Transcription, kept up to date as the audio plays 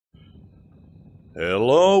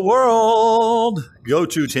Hello world!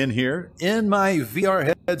 Go210 here in my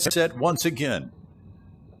VR headset once again.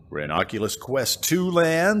 We're in Oculus Quest 2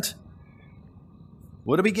 land.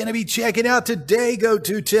 What are we going to be checking out today,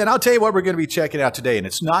 Go210? I'll tell you what we're going to be checking out today, and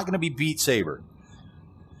it's not going to be Beat Saber.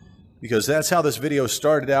 Because that's how this video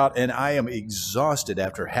started out, and I am exhausted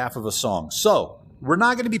after half of a song. So, we're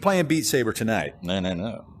not going to be playing Beat Saber tonight.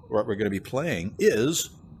 No. What we're going to be playing is...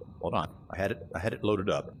 Hold on. I had it loaded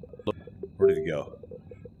up. Where did it go?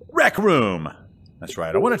 RecRoom! That's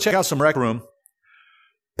right. I want to check out some RecRoom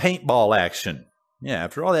paintball action. Yeah,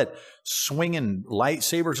 after all that swinging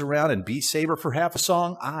lightsabers around and Beat Saber for half a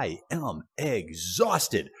song, I am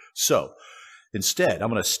exhausted. So, instead, I'm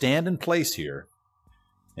going to stand in place here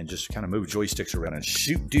and just kind of move joysticks around and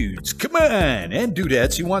shoot dudes. Come on! And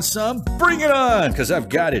dudettes, you want some? Bring it on! Because I've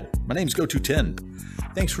got it. My name's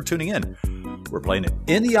Go210. Thanks for tuning in. We're playing it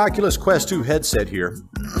in the Oculus Quest 2 headset here.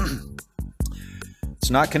 It's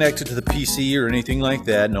not connected to the PC or anything like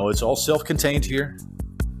that. No, it's all self-contained here.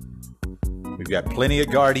 We've got plenty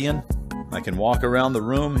of Guardian. I can walk around the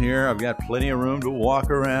room here. I've got plenty of room to walk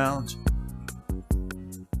around.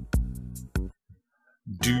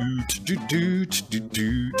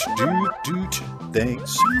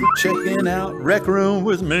 Thanks for checking out RecRoom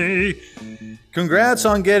with me. Congrats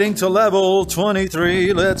on getting to level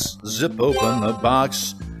 23. Let's zip open the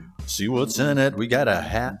box. See what's in it. We got a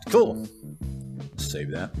hat. Cool. Save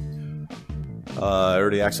that.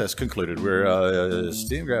 Early access concluded. We're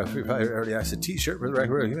Steam graphic early access t-shirt for the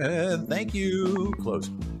RecRoom. Thank you. Close.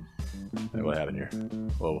 Hey, what happened here?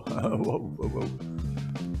 Whoa. Whoa.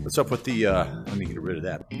 What's up with the let me get rid of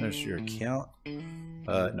that. There's your account.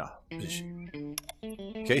 No.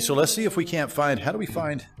 Okay, so let's see if we can't find, how do we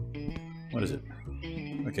find, what is it?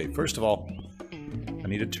 Okay, first of all, I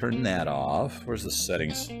need to turn that off. Where's the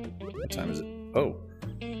settings? What time is it? Oh.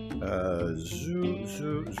 Zoo.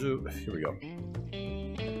 Here we go.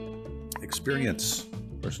 Experience.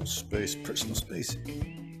 Personal space.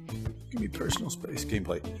 Give me personal space.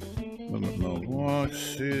 Gameplay.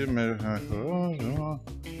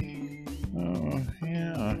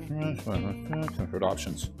 Comfort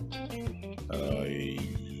options.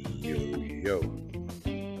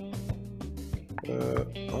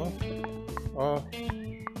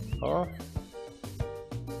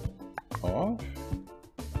 Off.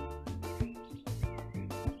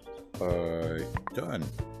 Done.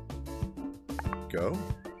 Go.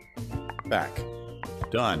 Back.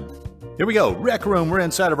 Done. Here we go. RecRoom. We're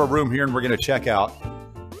inside of our room here, and we're going to check out.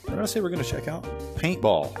 What did I say we're going to check out?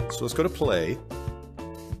 Paintball. So let's go to play.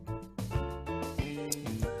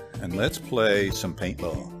 And let's play some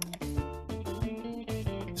paintball.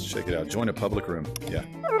 Let's check it out. Join a public room. Yeah.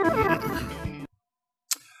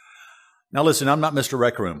 Now listen, I'm not Mr.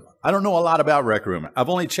 RecRoom. I don't know a lot about RecRoom. I've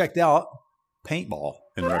only checked out paintball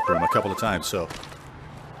in RecRoom a couple of times, so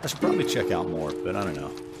I should probably check out more, but I don't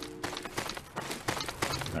know.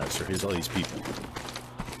 Alright, so here's all these people.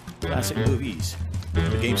 Classic movies.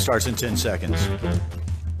 The game starts in 10 seconds.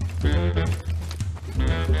 We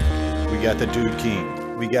got the Dude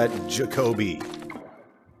King. We got Jacoby.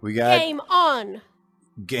 We got... Game on!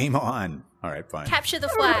 Game on. Alright, fine. Capture the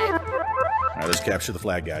flag. Alright, let's capture the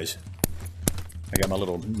flag, guys. I got my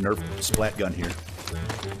little Nerf splat gun here.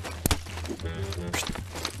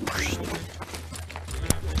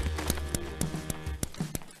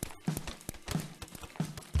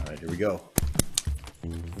 Alright, here we go.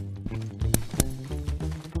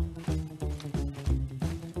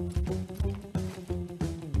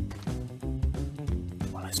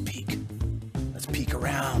 Well, let's peek. Let's peek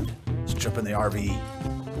around. Let's jump in the RV.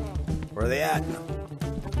 Where are they at?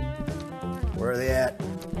 Where are they at?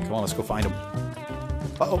 Come on, let's go find them.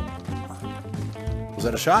 Uh-oh. Was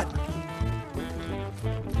that a shot?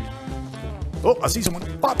 Oh, I see someone.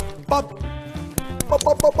 Pop.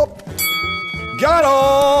 Got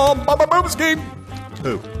him! Boom, scheme!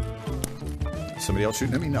 Who? Somebody else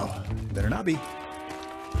shooting at me? No. Better not be.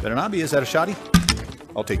 Better not be. Is that a shotty?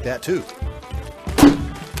 I'll take that too.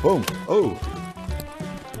 Boom. Oh.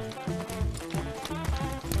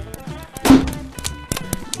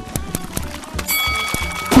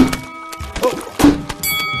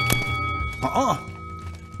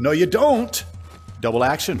 No, you don't. Double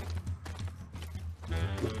action.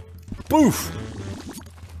 Boof.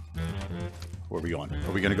 Where are we going?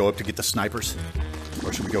 Are we going to go up to get the snipers?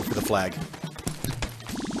 Or should we go for the flag?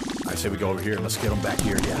 I say we go over here. Let's get them back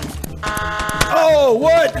here. Yeah. Oh,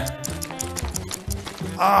 what?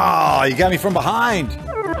 Oh, you got me from behind.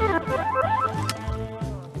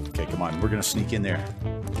 Okay, come on. We're going to sneak in there.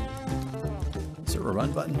 Is there a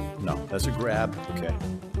run button? No, that's a grab. Okay.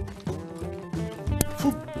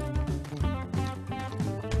 Whew.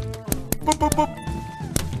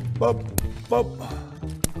 Boop, boop.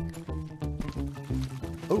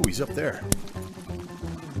 Oh, he's up there.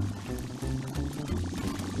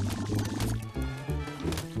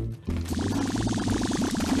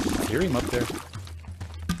 I hear him up there.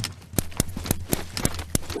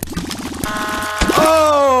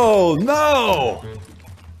 Oh, no!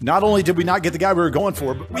 Not only did we not get the guy we were going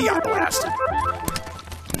for, but we got blasted.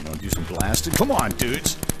 I'm gonna do some blasted. Come on,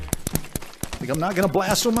 dudes. I think I'm not gonna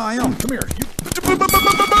blast on my own. Come here.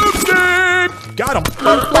 Got him.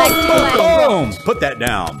 Boom. Put that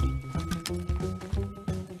down.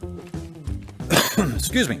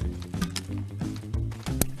 Excuse me.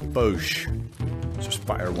 Boosh. Just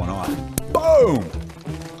fire one off. Boom.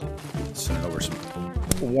 Send over some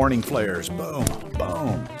warning flares. Boom.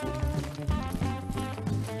 Boom.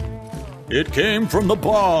 It came from the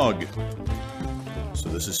bog. So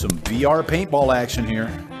this is some VR paintball action here.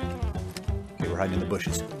 Okay, we're hiding in the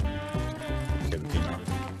bushes. Okay, we came out.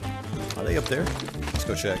 Are they up there? Let's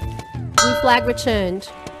go check. Blue flag returned.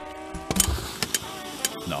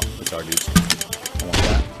 No, that's our dudes. I want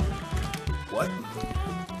that. What?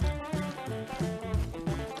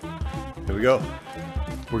 Here we go.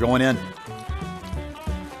 We're going in.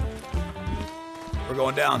 We're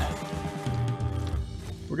going down.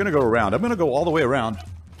 We're gonna go around. I'm gonna go all the way around.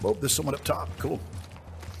 Oh, there's someone up top. Cool.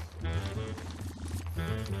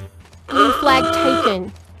 Blue flag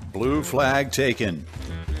taken. Blue flag taken.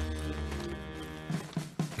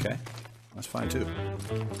 Okay, that's fine too.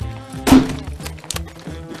 I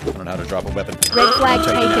don't know how to drop a weapon. Red flag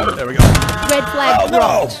taken. There we go. Red flag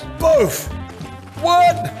dropped. No! Both!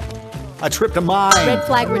 What? I tripped a mine. Red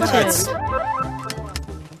flag returned.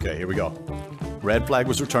 Okay, here we go. Red flag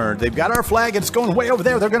was returned. They've got our flag and it's going way over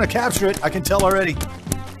there. They're going to capture it. I can tell already.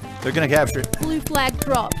 They're going to capture it. Blue flag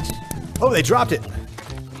dropped. Oh, they dropped it.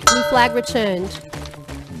 Blue flag returned.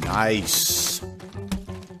 Nice.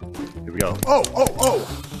 Here we go. Oh, oh, oh.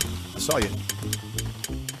 I saw you.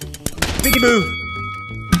 Peekaboo.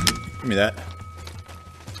 Give me that.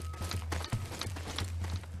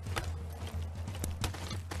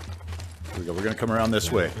 Here we go. We're going to come around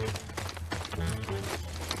this way.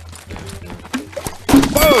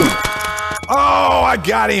 Boom! Oh, I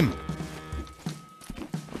got him.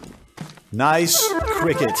 Nice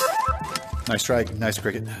cricket. Nice try. Nice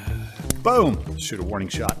cricket. Boom! Shoot a warning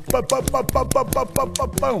shot. Boom, boom, boom, boom, boom, boom, boom,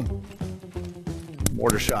 boom, boom.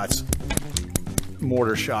 Mortar shots.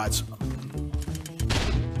 Mortar shots.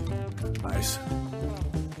 Nice.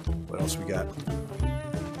 What else we got?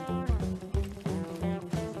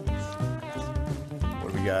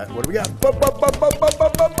 What do we got? What do we got? Boom, boom, boom, boom, boom,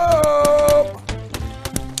 boom, boom, boom.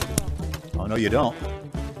 Oh, no, you don't.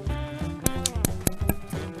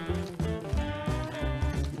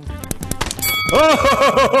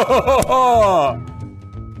 Oh!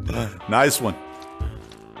 Nice one.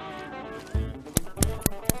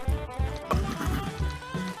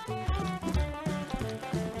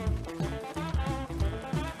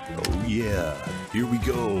 Oh yeah, here we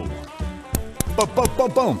go. Boom, boom,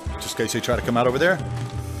 boom, boom. Just in case they try to come out over there.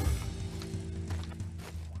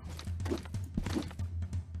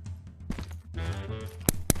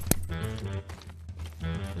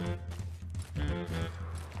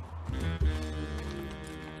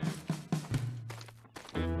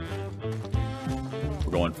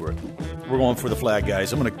 We're going for it. We're going for the flag,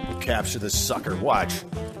 guys. I'm going to capture this sucker. Watch.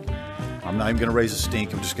 I'm not even going to raise a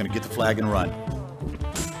stink. I'm just going to get the flag and run.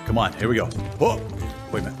 Come on. Here we go. Oh,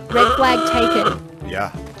 wait a minute. Red flag taken.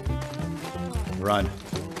 Yeah. Run.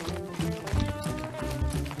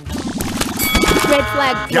 Red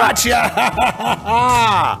flag dropped.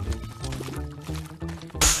 Gotcha!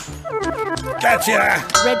 Gotcha!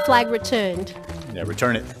 Red flag returned. Yeah,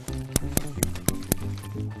 return it.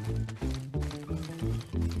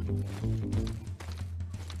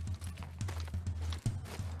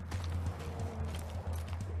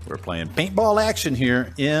 We're playing paintball action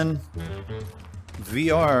here in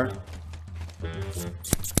VR.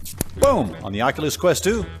 Boom! On the Oculus Quest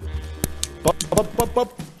 2. Bup, bup, bup,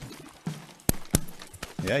 bup.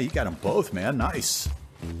 Yeah, you got them both, man. Nice.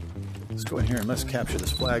 Let's go in here and let's capture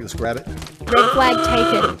this flag. Let's grab it. Red flag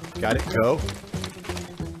taken. Got it. Go.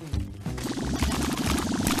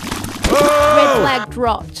 Red flag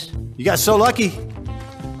dropped. You got so lucky.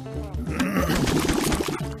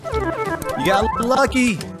 You got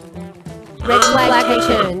lucky. Red flag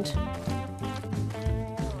returned.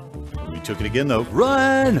 We took it again, though.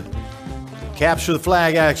 Run! Capture the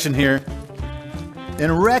flag action here. In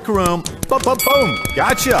RecRoom. Boom, boom, boom.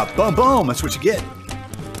 Gotcha. Boom, boom. That's what you get.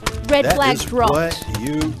 Red flag That is dropped. what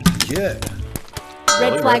you get.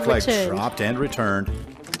 Red flag returned. Dropped and returned.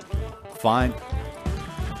 Fine.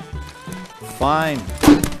 fine.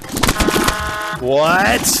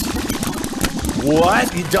 What?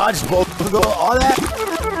 What? You dodged both of them? All that?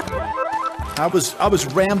 I was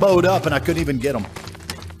Rambo'd up and I couldn't even get them.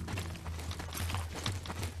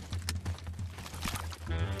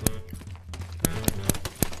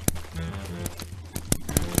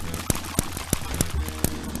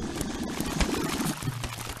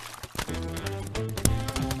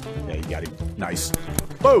 Yeah, you got him. Nice.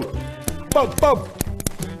 Boom! Boom! Boom!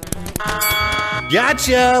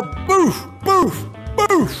 Gotcha! Boof! Boof!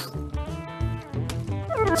 Boof!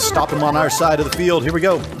 Stop him on our side of the field. Here we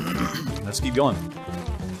go. Let's keep going.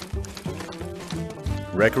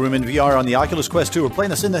 RecRoom in VR on the Oculus Quest 2. We're playing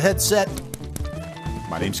this in the headset.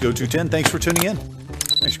 My name's Go210. Thanks for tuning in.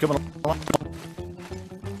 Thanks for coming along.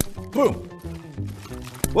 Boom!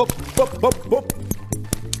 Whoop! Whoop! Whoop! Whoop!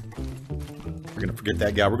 We're gonna forget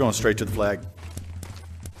that guy. We're going straight to the flag.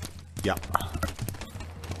 Yeah.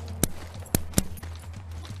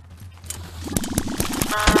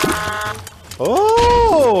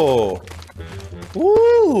 Oh!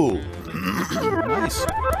 Ooh! Nice.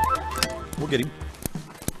 We'll get him.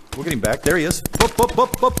 We'll get him back. There he is. Up, up,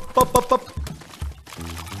 up, up, up, up, up.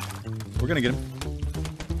 We're gonna get him.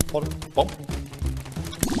 Hold it. Bump.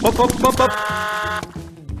 Up, up, up, up.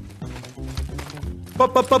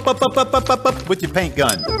 Up, up, up, up, up, up, up, up, up. With your paint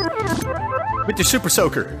gun. With your super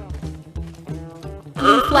soaker.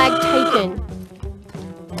 Blue flag taken.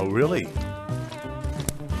 Oh, really?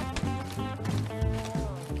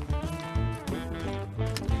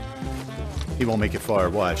 He won't make it far.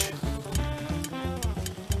 Watch.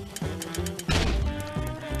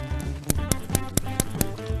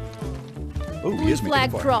 Oh, he is making flag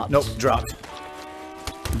it far. dropped. Nope, dropped.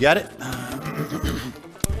 You got it?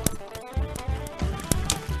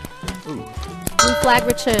 Ooh. Blue flag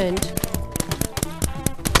returned.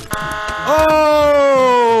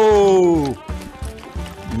 Oh!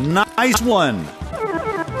 Nice one. All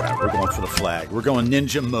right, we're going for the flag. We're going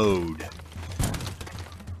ninja mode.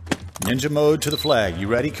 Ninja mode to the flag. You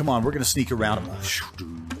ready? Come on, we're going to sneak around them.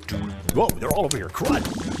 Whoa, they're all over here. Crud.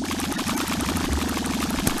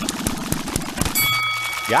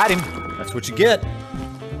 Got him. That's what you get.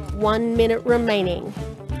 1 minute remaining.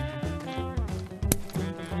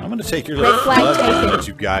 I'm going to take your Red little flag blood taken. that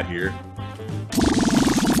you got here.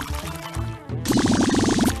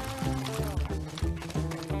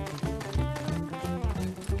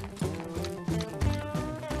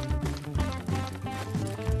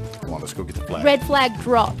 Come on, let's go get the flag. Red flag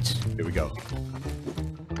dropped. Here we go.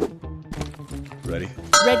 Ready?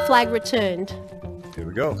 Red flag returned. Here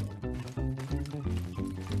we go.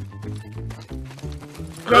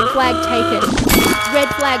 Red flag taken. Red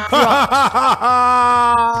flag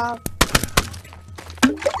dropped.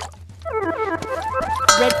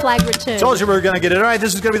 Red flag returned. Told you we were going to get it. All right,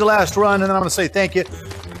 this is going to be the last run, and then I'm going to say thank you.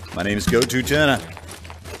 My name is Go210. I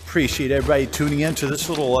appreciate everybody tuning in to this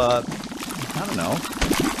little, I don't know,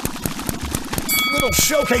 little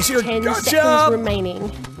showcase here. 10 Good seconds job! remaining.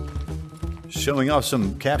 Showing off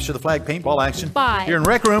some capture the flag paintball action 5, here in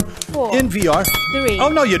RecRoom 4, in VR. 3. Oh,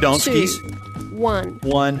 no, you don't, 2, skis. 1.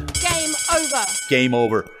 One. Game over. Game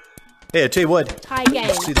over. Hey, I tell you what. Tie game.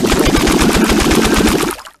 Let's see the results.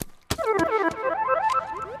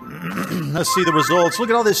 Let's see the results. Look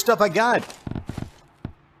at all this stuff I got.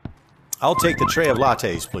 I'll take the tray of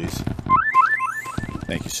lattes, please.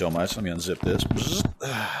 Thank you so much. Let me unzip this.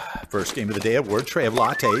 First game of the day at work. Tray of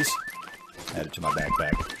lattes. Add it to my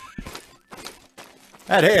backpack.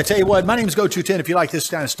 And hey, I tell you what. My name is Go210. If you like this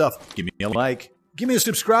kind of stuff, give me a like. Give me a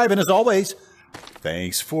subscribe. And as always,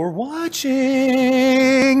 thanks for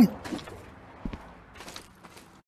watching.